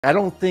I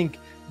don't think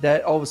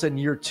that all of a sudden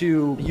year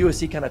two,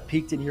 USC kind of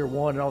peaked in year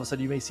one, and all of a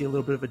sudden you may see a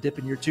little bit of a dip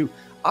in year two.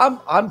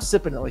 I'm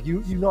sipping it. Like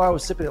you know, I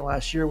was sipping it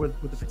last year with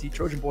the Petite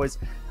Trojan boys.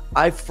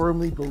 I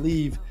firmly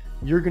believe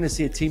you're going to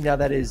see a team now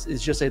that is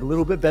just a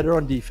little bit better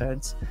on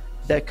defense,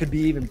 that could be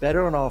even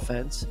better on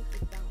offense,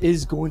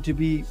 is going to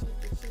be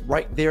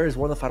right there as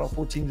one of the Final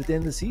Four teams at the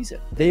end of the season.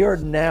 They are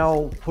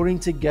now putting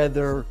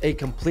together a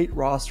complete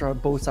roster on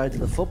both sides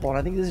of the football, and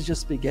I think this is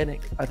just the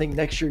beginning. I think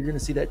next year you're going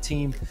to see that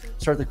team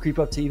start to creep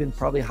up to even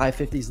probably high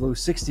 50s, low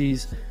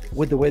 60s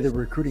with the way they're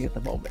recruiting at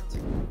the moment.